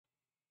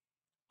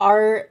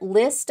Our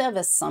list of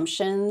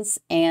assumptions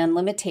and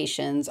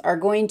limitations are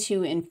going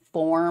to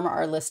inform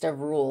our list of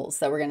rules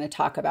that we're going to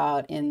talk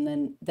about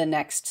in the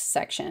next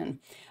section.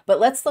 But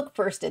let's look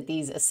first at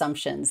these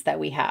assumptions that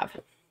we have.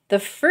 The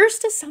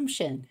first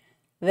assumption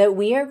that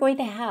we are going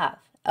to have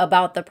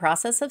about the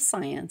process of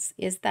science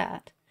is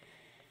that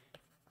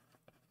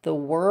the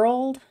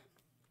world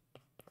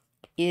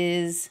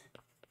is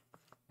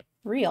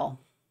real.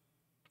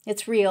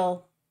 It's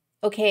real.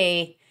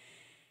 Okay.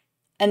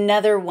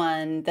 Another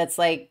one that's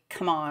like,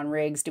 come on,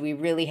 Riggs, do we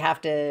really have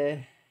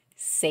to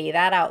say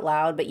that out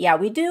loud? But yeah,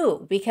 we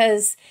do,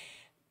 because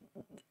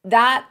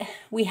that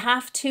we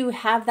have to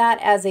have that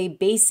as a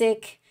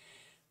basic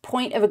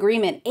point of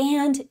agreement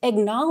and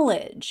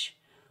acknowledge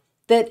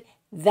that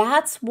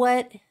that's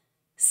what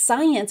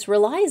science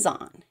relies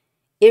on.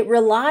 It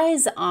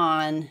relies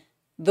on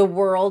the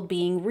world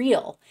being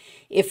real.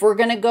 If we're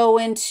going to go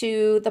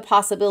into the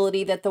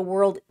possibility that the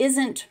world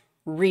isn't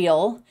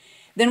real,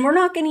 then we're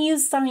not going to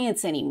use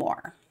science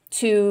anymore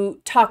to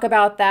talk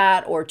about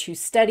that or to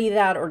study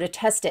that or to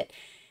test it.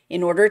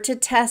 In order to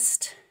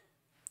test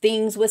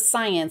things with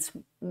science,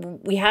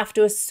 we have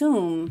to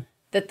assume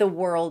that the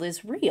world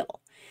is real.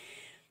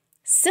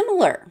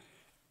 Similar,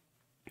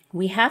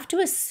 we have to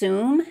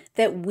assume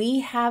that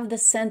we have the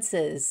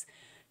senses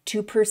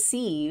to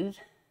perceive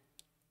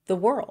the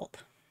world.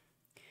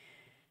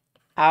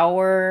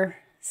 Our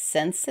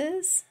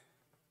senses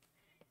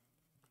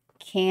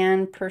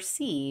can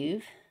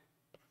perceive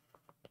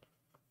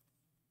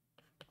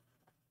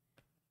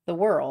the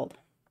world.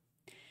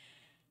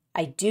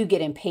 I do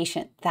get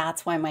impatient.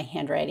 That's why my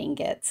handwriting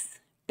gets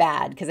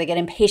bad, because I get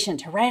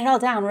impatient to write it all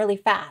down really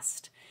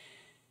fast.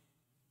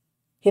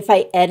 If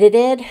I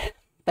edited,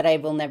 but I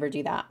will never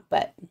do that.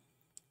 But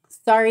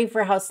sorry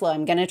for how slow.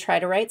 I'm going to try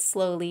to write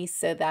slowly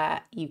so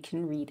that you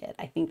can read it.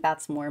 I think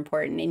that's more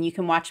important. And you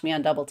can watch me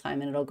on double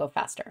time and it'll go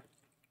faster.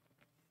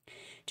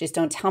 Just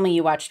don't tell me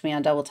you watched me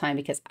on double time,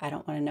 because I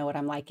don't want to know what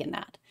I'm like in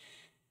that.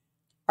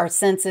 Our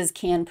senses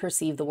can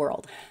perceive the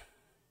world.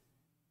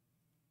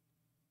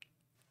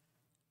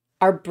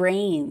 Our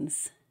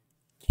brains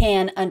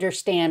can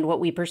understand what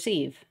we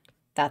perceive.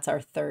 That's our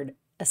third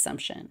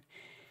assumption.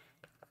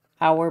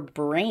 Our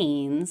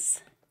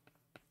brains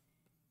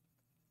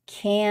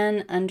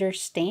can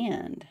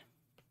understand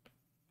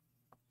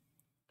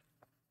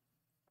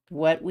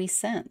what we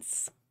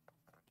sense.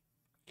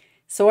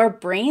 So our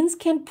brains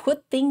can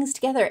put things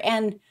together.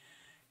 And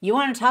you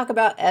want to talk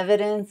about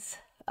evidence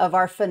of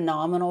our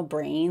phenomenal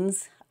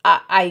brains?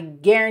 I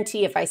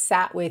guarantee if I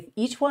sat with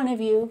each one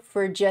of you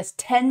for just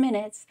 10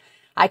 minutes,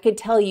 I could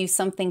tell you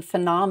something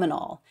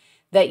phenomenal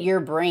that your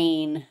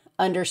brain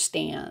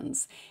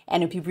understands.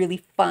 And it'd be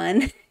really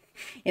fun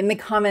in the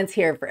comments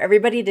here for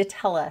everybody to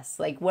tell us,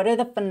 like, what are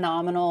the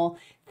phenomenal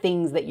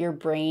things that your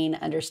brain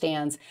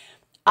understands?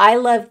 I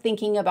love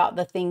thinking about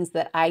the things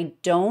that I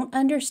don't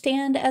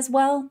understand as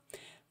well.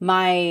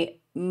 My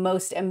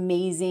most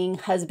amazing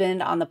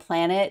husband on the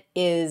planet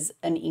is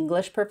an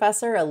English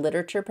professor, a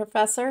literature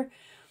professor.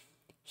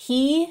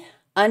 He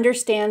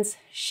understands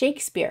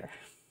Shakespeare.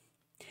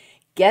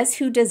 Guess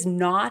who does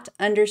not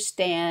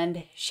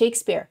understand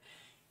Shakespeare?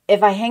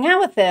 If I hang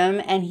out with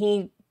him and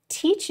he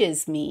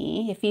teaches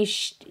me, if he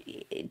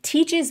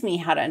teaches me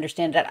how to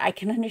understand it, I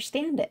can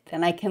understand it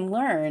and I can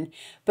learn.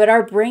 But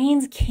our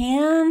brains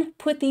can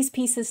put these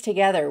pieces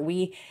together.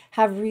 We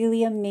have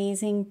really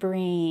amazing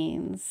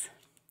brains.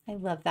 I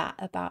love that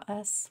about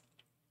us.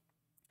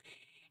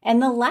 And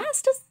the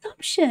last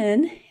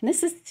assumption, and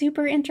this is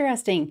super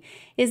interesting,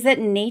 is that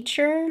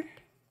nature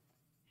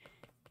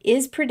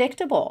is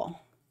predictable.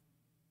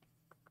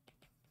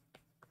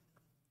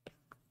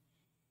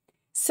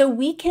 So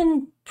we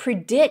can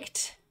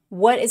predict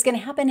what is going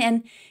to happen,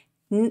 and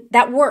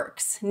that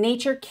works.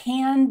 Nature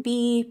can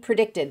be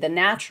predicted. The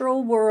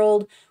natural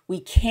world,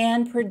 we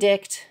can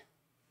predict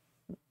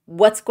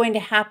what's going to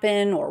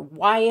happen or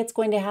why it's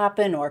going to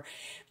happen, or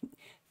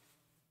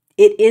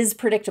it is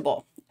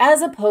predictable.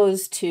 As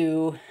opposed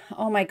to,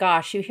 oh my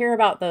gosh, you hear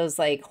about those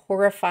like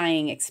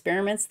horrifying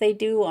experiments they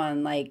do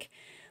on like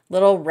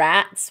little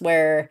rats,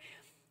 where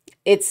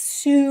it's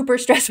super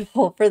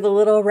stressful for the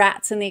little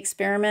rats in the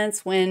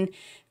experiments when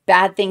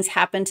bad things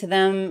happen to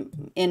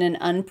them in an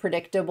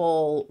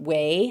unpredictable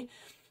way.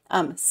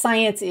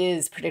 Science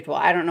is predictable.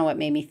 I don't know what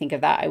made me think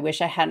of that. I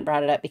wish I hadn't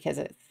brought it up, because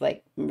it's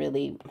like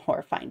really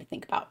horrifying to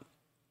think about.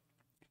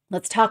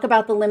 Let's talk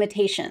about the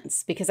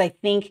limitations, because I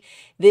think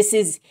this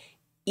is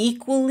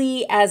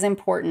equally as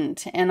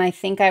important, and I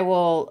think I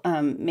will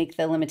make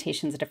the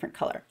limitations a different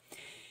color.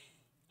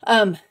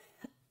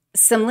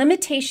 Some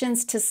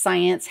limitations to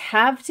science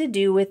have to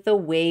do with the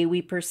way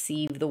we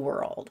perceive the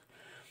world.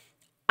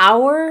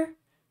 Our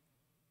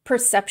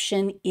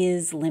perception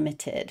is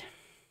limited.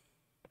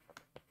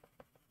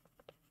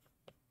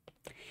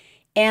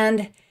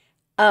 And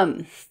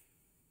I'm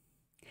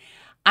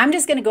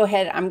just going to go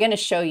ahead, I'm going to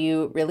show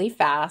you really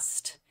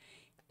fast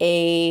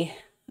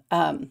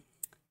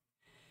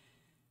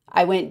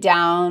I went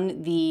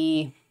down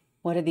the,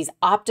 what are these,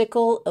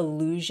 optical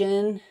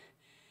illusion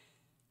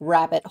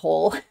rabbit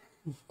hole.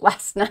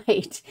 last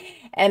night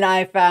and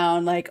I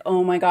found like,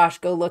 oh my gosh,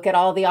 go look at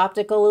all the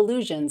optical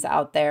illusions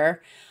out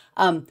there.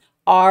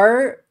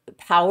 Our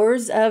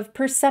powers of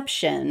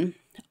perception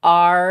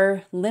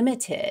are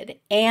limited.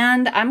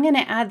 And I'm going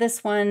to add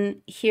this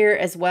one here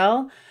as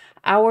well.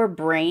 Our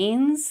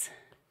brains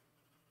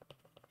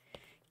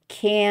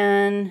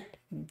can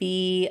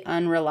be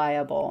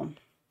unreliable.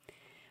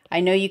 I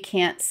know you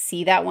can't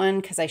see that one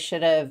because I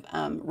should have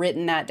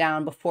written that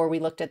down before we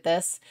looked at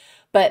this,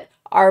 but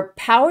our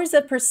powers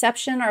of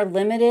perception are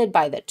limited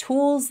by the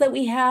tools that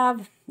we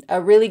have.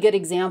 A really good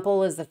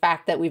example is the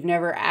fact that we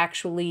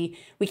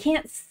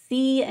can't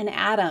see an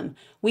atom.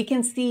 We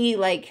can see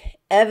like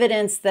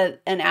evidence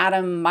that an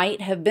atom might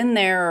have been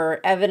there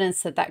or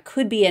evidence that that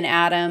could be an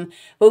atom,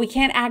 but we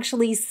can't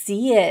actually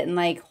see it and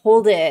like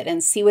hold it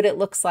and see what it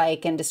looks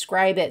like and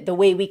describe it the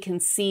way we can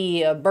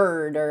see a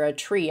bird or a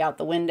tree out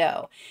the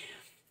window.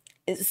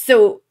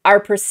 So our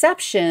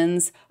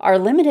perceptions are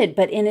limited,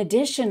 but in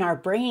addition, our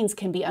brains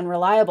can be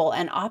unreliable,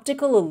 and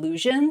optical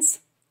illusions,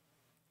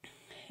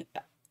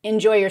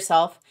 enjoy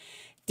yourself.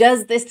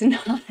 Does this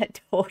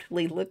not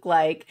totally look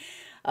like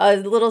a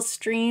little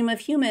stream of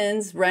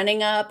humans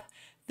running up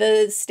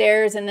the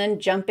stairs and then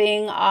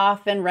jumping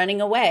off and running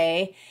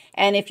away?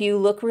 And if you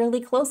look really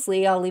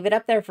closely, I'll leave it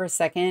up there for a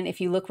second. If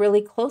you look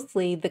really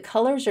closely, the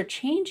colors are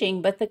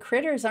changing, but the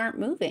critters aren't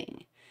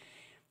moving.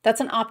 That's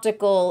an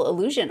optical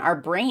illusion. Our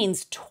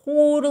brains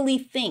totally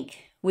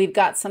think we've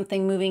got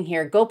something moving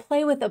here. Go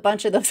play with a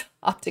bunch of those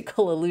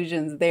optical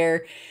illusions.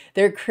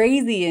 They're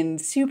crazy and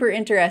super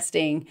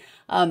interesting,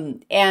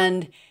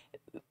 and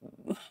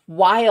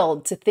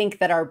wild to think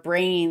that our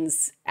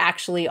brains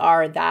actually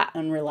are that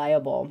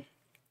unreliable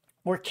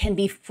or can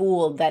be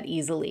fooled that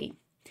easily.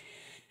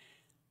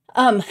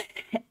 I'm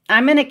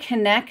going to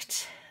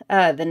connect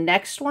the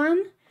next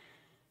one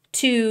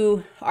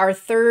to our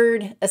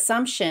third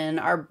assumption.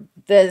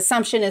 The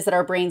assumption is that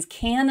our brains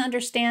can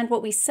understand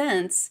what we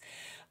sense,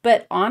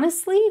 but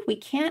honestly, we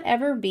can't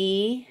ever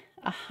be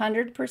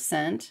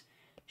 100%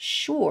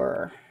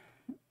 sure.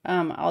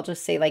 I'll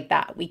just say like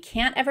that. We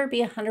can't ever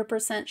be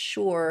 100%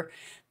 sure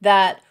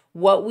that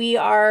what we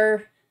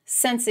are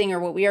sensing or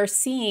what we are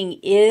seeing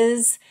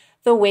is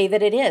the way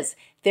that it is.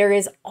 There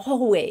is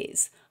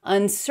always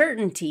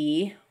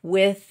uncertainty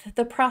with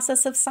the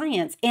process of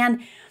science.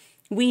 And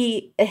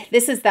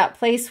this is that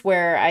place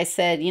where I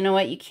said, you know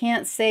what, you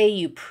can't say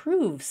you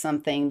prove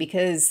something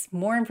because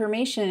more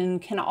information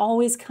can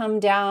always come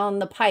down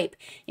the pipe.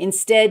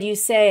 Instead, you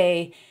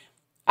say,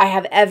 I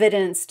have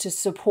evidence to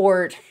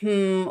support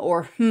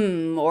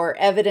or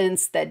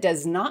evidence that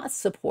does not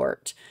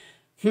support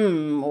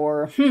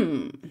or.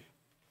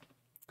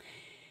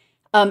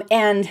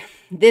 And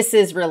this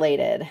is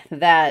related,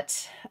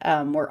 that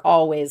we're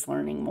always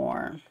learning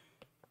more.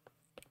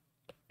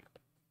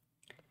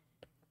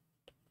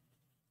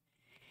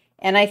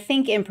 And I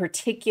think in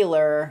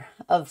particular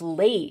of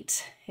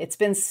late, it's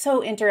been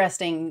so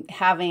interesting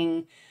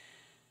having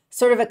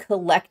sort of a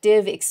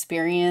collective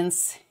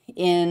experience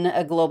in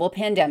a global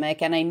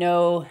pandemic. And I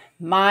know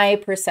my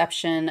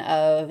perception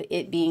of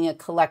it being a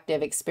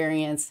collective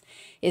experience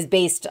is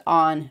based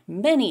on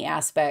many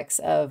aspects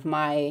of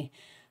my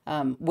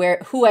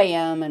who I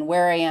am and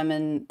where I am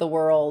in the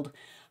world.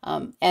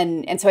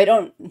 And so I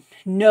don't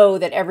know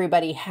that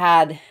everybody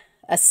had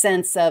a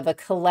sense of a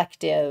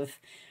collective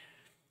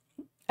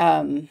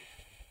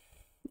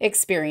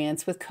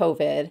experience with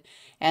COVID.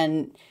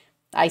 And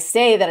I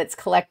say that it's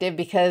collective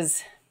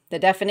because the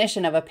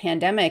definition of a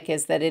pandemic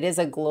is that it is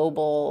a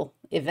global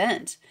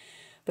event.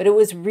 But it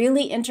was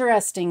really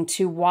interesting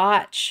to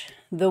watch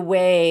the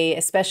way,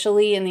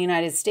 especially in the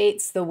United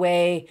States, the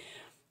way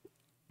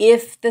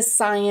if the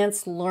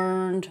science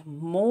learned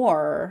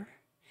more,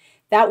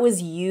 that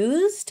was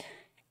used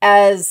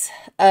as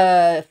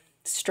a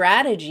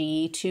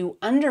strategy to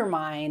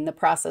undermine the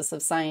process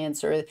of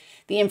science or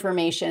the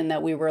information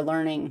that we were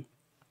learning.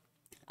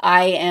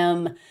 I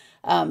am,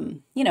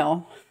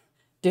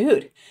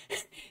 dude,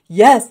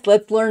 yes,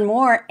 let's learn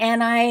more.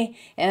 And I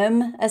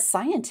am a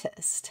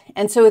scientist.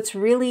 And so it's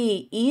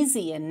really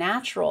easy and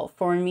natural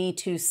for me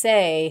to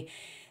say,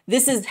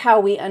 this is how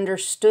we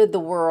understood the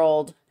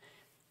world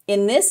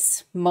in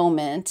this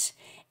moment.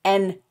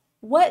 And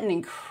what an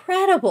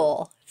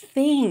incredible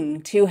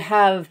thing to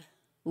have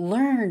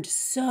learned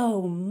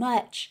so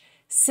much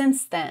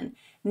since then.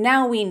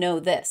 Now we know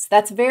this.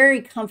 That's very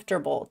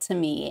comfortable to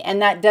me,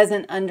 and that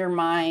doesn't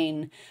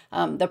undermine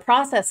the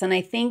process. And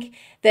I think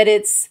that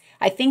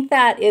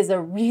that is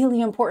a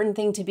really important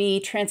thing to be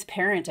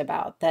transparent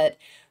about, that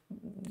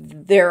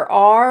there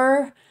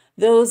are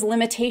those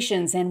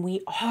limitations and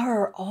we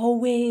are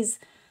always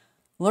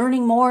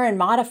learning more and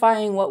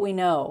modifying what we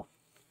know,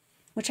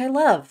 which I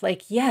love.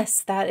 Like,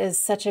 yes, that is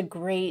such a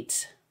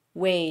great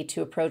way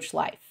to approach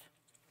life.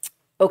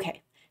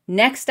 Okay,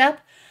 next up,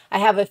 I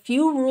have a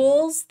few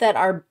rules that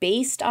are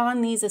based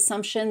on these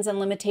assumptions and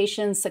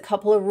limitations, a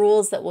couple of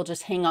rules that we'll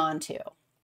just hang on to.